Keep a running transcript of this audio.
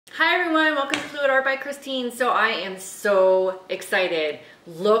Hi everyone, welcome to Fluid Art by Christine. So I am so excited.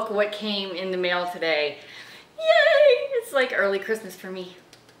 Look what came in the mail today. Yay! It's like early Christmas for me.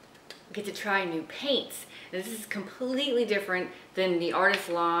 I get to try new paints. This is completely different than the Artist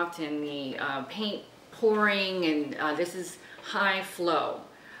Loft and the paint pouring, and this is high flow.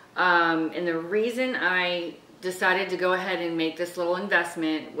 And the reason I decided to go ahead and make this little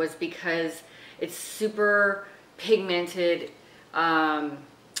investment was because it's super pigmented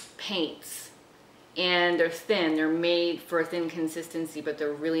paints, and they're thin. They're made for a thin consistency, but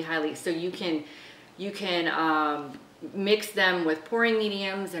they're really highly, so you can mix them with pouring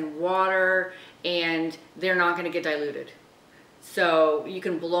mediums and water, and they're not going to get diluted. So you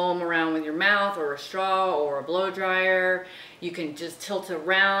can blow them around with your mouth or a straw or a blow dryer. You can just tilt it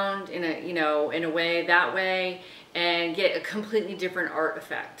around in a way that way and get a completely different art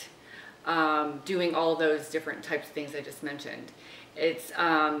effect, doing all those different types of things I just mentioned. It's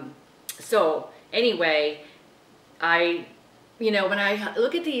so anyway, when I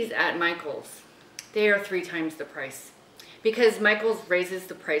look at these at Michael's, they are 3 times the price, because Michael's raises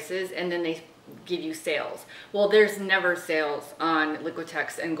the prices and then they give you sales. Well, there's never sales on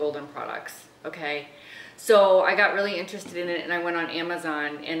Liquitex and Golden products, okay? So I got really interested in it, and I went on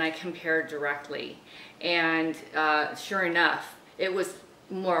Amazon and I compared directly, and sure enough, it was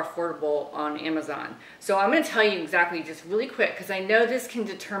more affordable on Amazon. So I'm going to tell you exactly, just really quick, because I know this can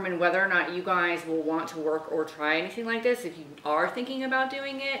determine whether or not you guys will want to work or try anything like this if you are thinking about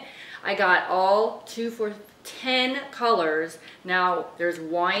doing it. I got all 2 for 10 colors. Now there's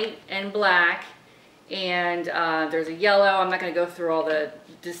white and black, and there's a yellow. I'm not going to go through all the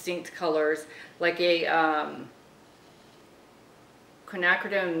distinct colors, like a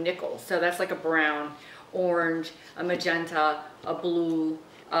quinacridone nickel, so that's like a brown, orange, a magenta, a blue,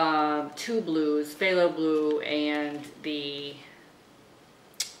 2 blues, phthalo blue, and the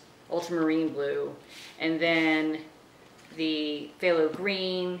ultramarine blue, and then the phthalo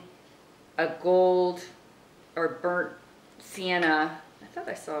green, a gold or burnt sienna. I thought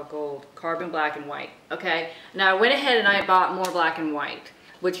I saw gold, carbon black, and white. Okay, now I went ahead and I bought more black and white,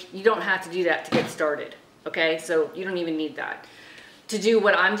 which you don't have to do that to get started. Okay, so you don't even need that. To do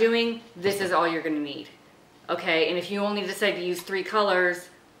what I'm doing, this is all you're going to need. Okay, and if you only decide to use 3 colors,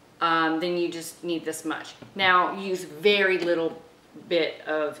 then you just need this much. Now, use very little bit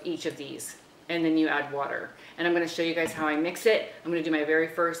of each of these, and then you add water. And I'm going to show you guys how I mix it. I'm going to do my very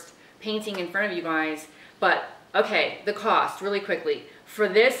first painting in front of you guys. But, okay, the cost, really quickly. For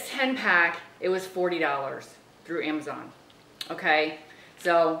this 10-pack, it was $40 through Amazon. Okay,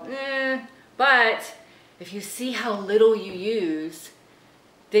 so, but if you see how little you use,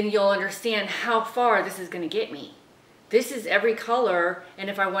 then you'll understand how far this is going to get me. This is every color, and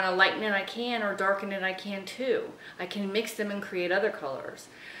if I want to lighten it, I can, or darken it, I can too. I can mix them and create other colors.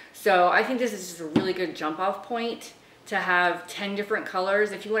 So I think this is just a really good jump off point to have 10 different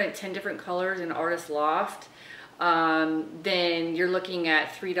colors. If you wanted 10 different colors in Artist Loft, then you're looking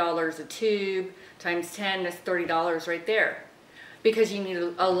at $3 a tube times 10, that's $30 right there. Because you need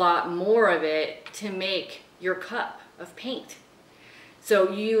a lot more of it to make your cup of paint.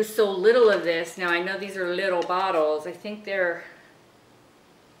 So you use so little of this. Now I know these are little bottles. I think they're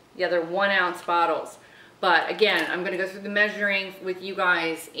 1 ounce bottles. But again, I'm going to go through the measuring with you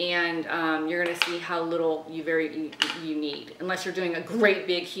guys, and you're going to see how little you need. Unless you're doing a great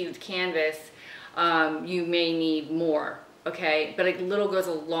big huge canvas, you may need more. Okay, but a little goes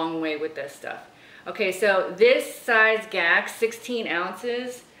a long way with this stuff. Okay, so this size GAC, 16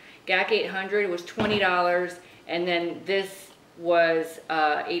 ounces, GAC 800 was $20, and then this was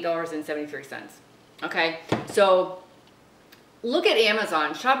 $8.73. Okay, so look at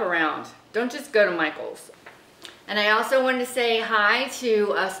Amazon, shop around, don't just go to Michael's. And I also wanted to say hi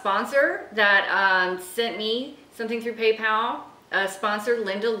to a sponsor that sent me something through PayPal. Sponsor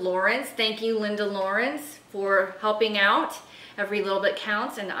Linda Lawrence. Thank you, Linda Lawrence, for helping out. Every little bit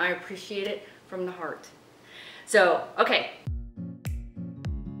counts, and I appreciate it from the heart. So, okay.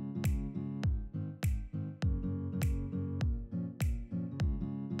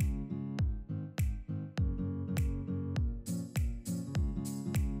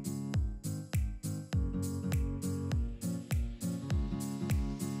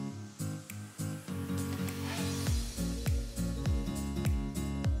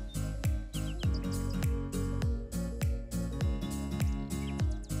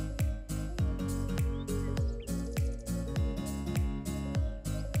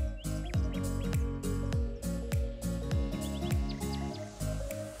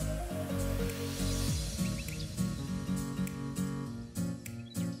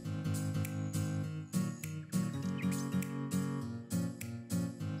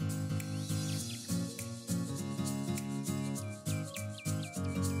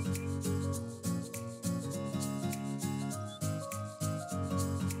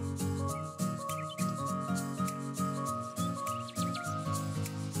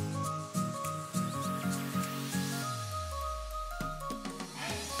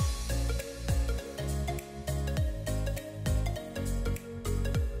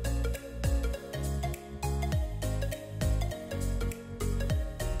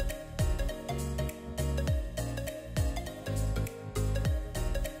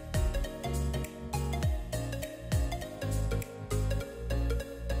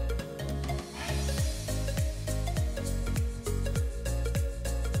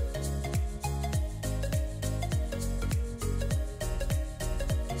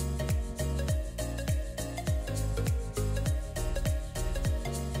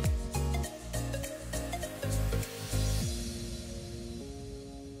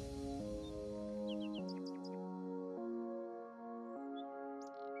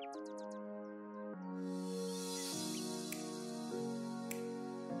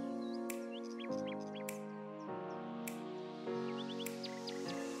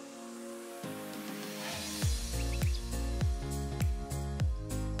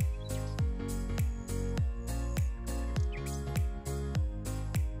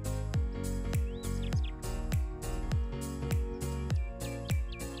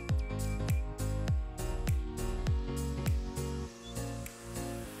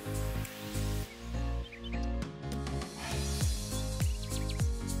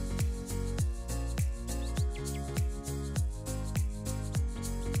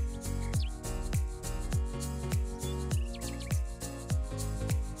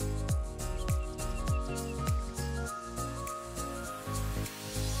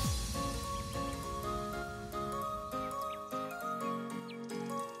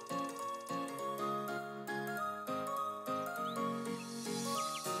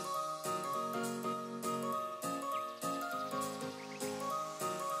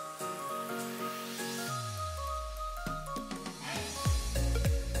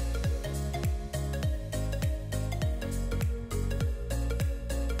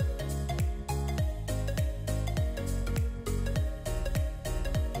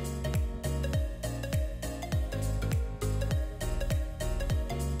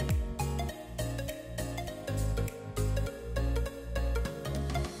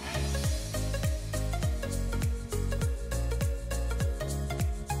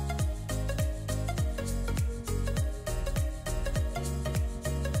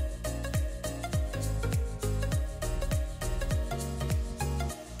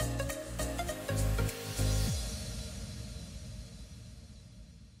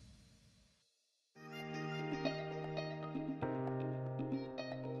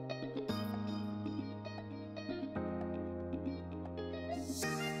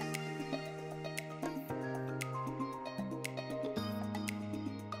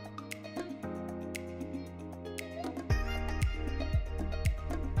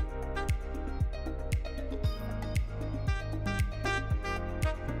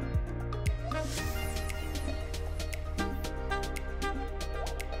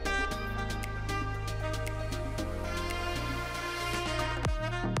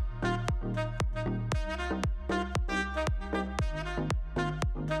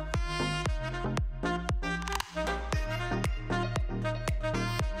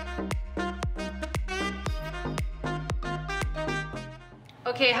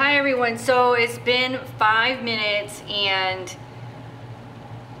 Okay, hi everyone. So it's been 5 minutes and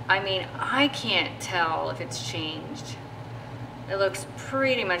I mean, I can't tell if it's changed. It looks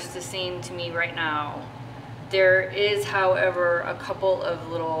pretty much the same to me right now. There is, however, a couple of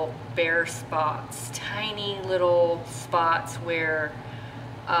little bare spots, tiny little spots where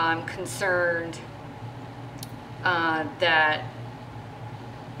I'm concerned that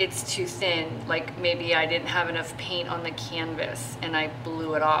it's too thin. Like maybe I didn't have enough paint on the canvas and I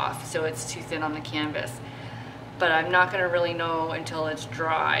blew it off, so it's too thin on the canvas. But I'm not going to really know until it's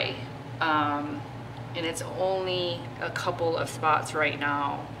dry. And it's only a couple of spots right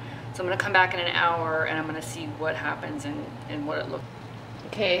now. So I'm going to come back in an hour and I'm going to see what happens and what it looks like.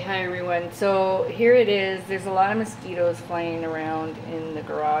 Okay, hi everyone. So here it is. There's a lot of mosquitoes flying around in the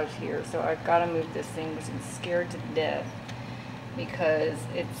garage here. So I've got to move this thing because I'm scared to death because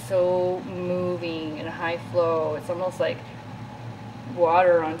it's so moving and high flow. It's almost like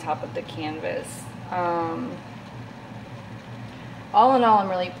water on top of the canvas. All in all, I'm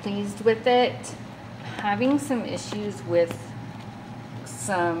really pleased with it. Having some issues with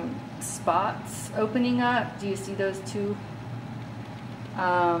some spots opening up. Do you see those two?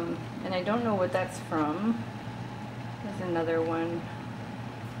 And I don't know what that's from. There's another one.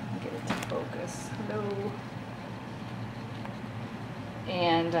 Get it to focus. Hello.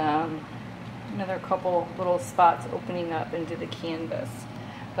 And another couple little spots opening up into the canvas.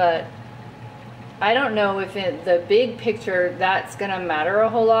 But I don't know if the big picture that's gonna matter a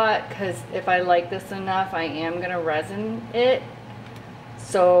whole lot, because if I like this enough, I am gonna resin it.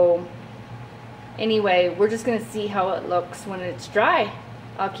 So anyway, we're just gonna see how it looks when it's dry.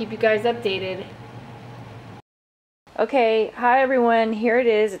 I'll keep you guys updated. Okay, hi everyone, here it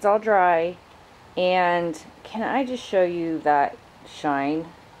is. It's all dry. And can I just show you that shine?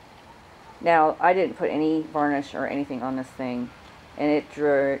 Now, I didn't put any varnish or anything on this thing, and it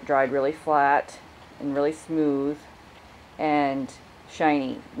dried really flat and really smooth and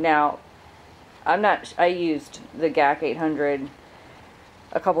shiny. Now, I used the GAC 800,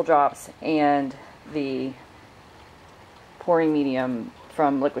 a couple drops, and the pouring medium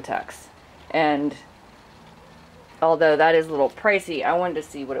from Liquitex. And although that is a little pricey, I wanted to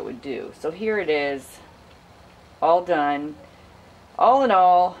see what it would do. So here it is, all done. All in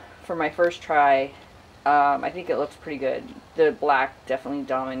all, for my first try, I think it looks pretty good. The black definitely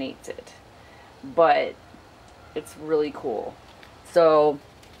dominates it, but it's really cool. So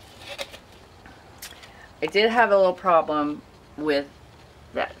I did have a little problem with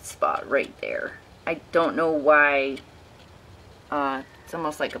that spot right there. I don't know why. It's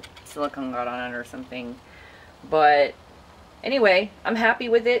almost like a silicone got on it or something. But anyway, I'm happy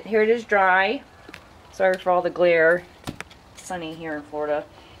with it. Here it is dry. Sorry for all the glare. It's sunny here in Florida.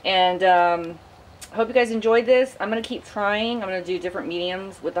 And I hope you guys enjoyed this. I'm going to keep trying. I'm going to do different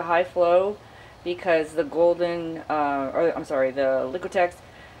mediums with the high flow because the the Liquitex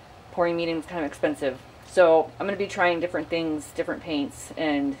pouring medium is kind of expensive. So I'm going to be trying different things, different paints,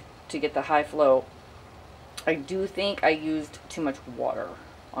 and to get the high flow. I do think I used too much water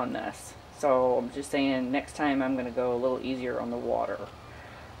on this. So I'm just saying next time I'm going to go a little easier on the water.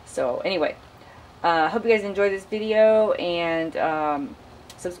 So anyway, hope you guys enjoyed this video, and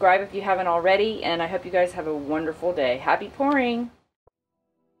subscribe if you haven't already, and I hope you guys have a wonderful day. Happy pouring!